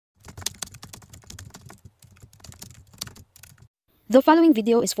The following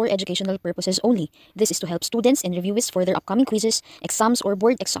video is for educational purposes only. This is to help students and reviewees for their upcoming quizzes, exams, or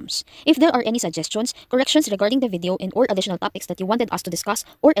board exams. If there are any suggestions, corrections regarding the video and/or additional topics that you wanted us to discuss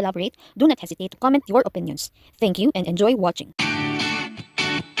or elaborate, do not hesitate to comment your opinions. Thank you and enjoy watching.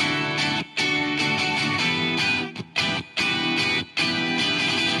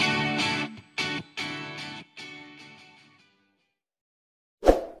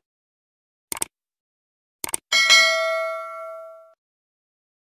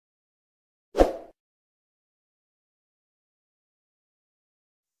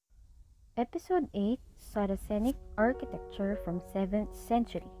 Episode 8 Saracenic Architecture from 7th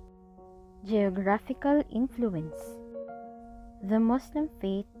Century. Geographical Influence. The Muslim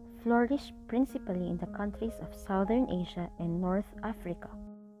faith flourished principally in the countries of Southern Asia and North Africa.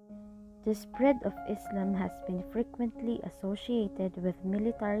 The spread of Islam has been frequently associated with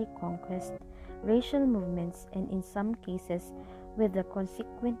military conquest, racial movements, and in some cases with the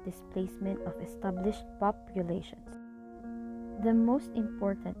consequent displacement of established populations. The most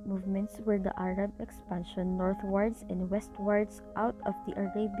important movements were the Arab expansion northwards and westwards out of the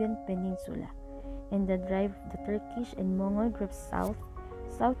Arabian Peninsula, and the drive of the Turkish and Mongol groups south,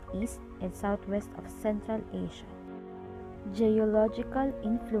 southeast, and southwest of Central Asia. Geological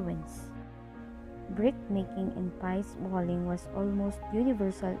influence. Brick making and piece walling was almost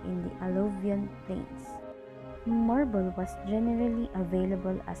universal in the alluvial plains. Marble was generally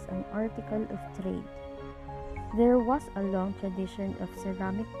available as an article of trade. There was a long tradition of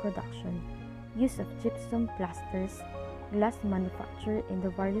ceramic production, use of gypsum plasters, glass manufacture, and the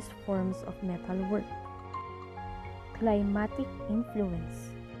various forms of metalwork. Climatic influence.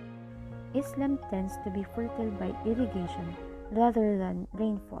 Islam tends to be fertile by irrigation rather than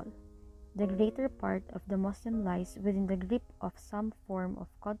rainfall. The greater part of the Muslim lies within the grip of some form of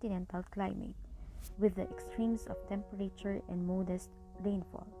continental climate, with the extremes of temperature and modest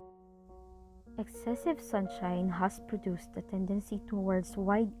rainfall. Excessive sunshine has produced a tendency towards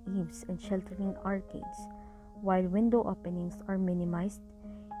wide eaves and sheltering arcades, while window openings are minimized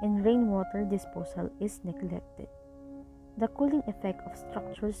and rainwater disposal is neglected. The cooling effect of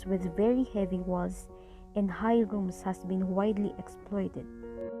structures with very heavy walls and high rooms has been widely exploited.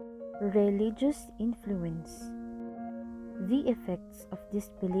 Religious influence. The effects of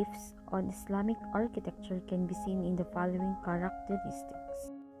these beliefs on Islamic architecture can be seen in the following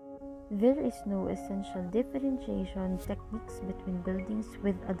characteristics. There is no essential differentiation techniques between buildings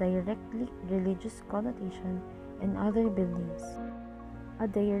with a directly religious connotation and other buildings. A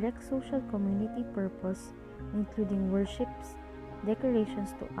direct social community purpose, including worships,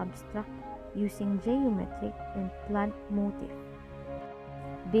 decorations to abstract using geometric and plant motif.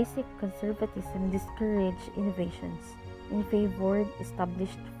 Basic conservatism discouraged innovations and favored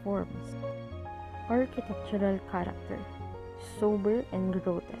established forms. Architectural character, sober and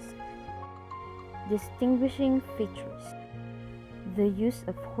grotesque. Distinguishing features. The use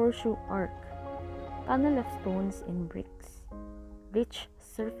of horseshoe arc, tunnel of stones and bricks, rich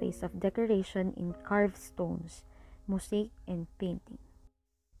surface of decoration in carved stones, mosaic and painting.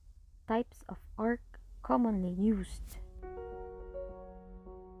 Types of arc commonly used.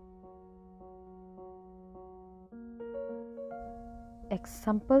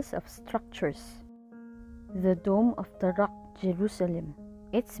 Examples of structures. The Dome of the Rock, Jerusalem.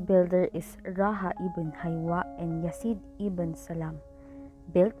 Its builder is Raha ibn Haywa and Yazid ibn Salam,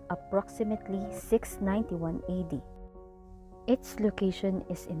 built approximately 691 AD. Its location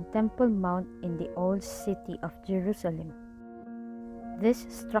is in Temple Mount in the Old City of Jerusalem. This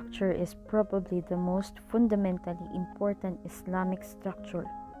structure is probably the most fundamentally important Islamic structure.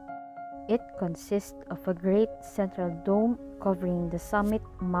 It consists of a great central dome covering the summit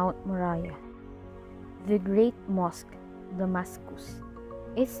Mount Moriah. The Great Mosque, Damascus.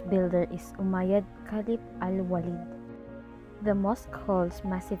 Its builder is Umayyad Caliph al-Walid. The mosque holds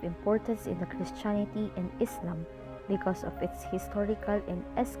massive importance in the Christianity and Islam because of its historical and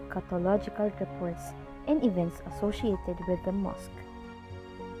eschatological reports and events associated with the mosque.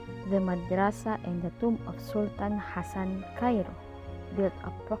 The Madrasa and the tomb of Sultan Hassan, Cairo, built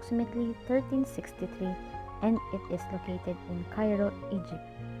approximately 1363, and it is located in Cairo, Egypt.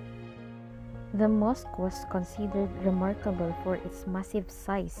 The mosque was considered remarkable for its massive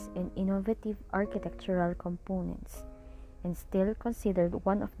size and innovative architectural components, and still considered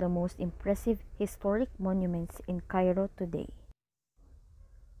one of the most impressive historic monuments in Cairo today.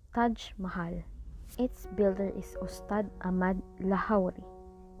 Taj Mahal. Its builder is Ustad Ahmad Lahori,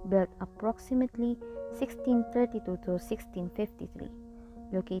 built approximately 1632 to 1653,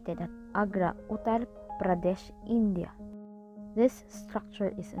 located at Agra, Uttar Pradesh, India. This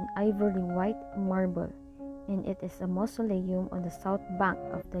structure is an ivory white marble and it is a mausoleum on the south bank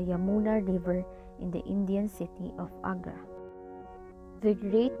of the Yamuna River in the Indian city of Agra. The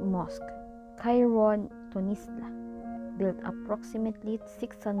Great Mosque, Kairouan Tunisla, built approximately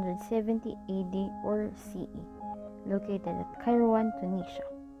 670 AD or CE, located at Kairouan, Tunisia.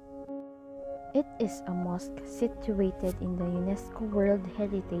 It is a mosque situated in the UNESCO World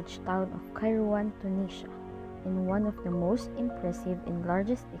Heritage town of Kairouan, Tunisia, and one of the most impressive and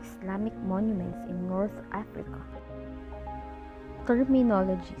largest Islamic monuments in North Africa.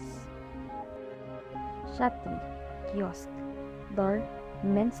 Terminologies: Shatri, kiosk; Dar,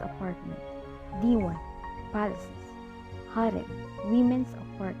 men's apartment; Diwan, palaces; Harem, women's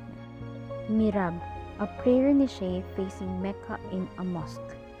apartment; Mirab, a prayer niche facing Mecca in a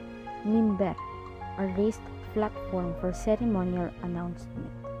mosque; Mimber, a raised platform for ceremonial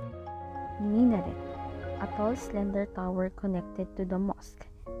announcement; Minaret, a tall slender tower connected to the mosque.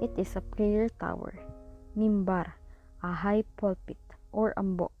 It is a prayer tower. Mimbar, a high pulpit or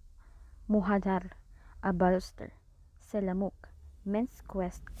ambo; Muhadar, a baluster; Selamuk, men's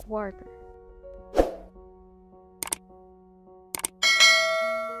quest quarter;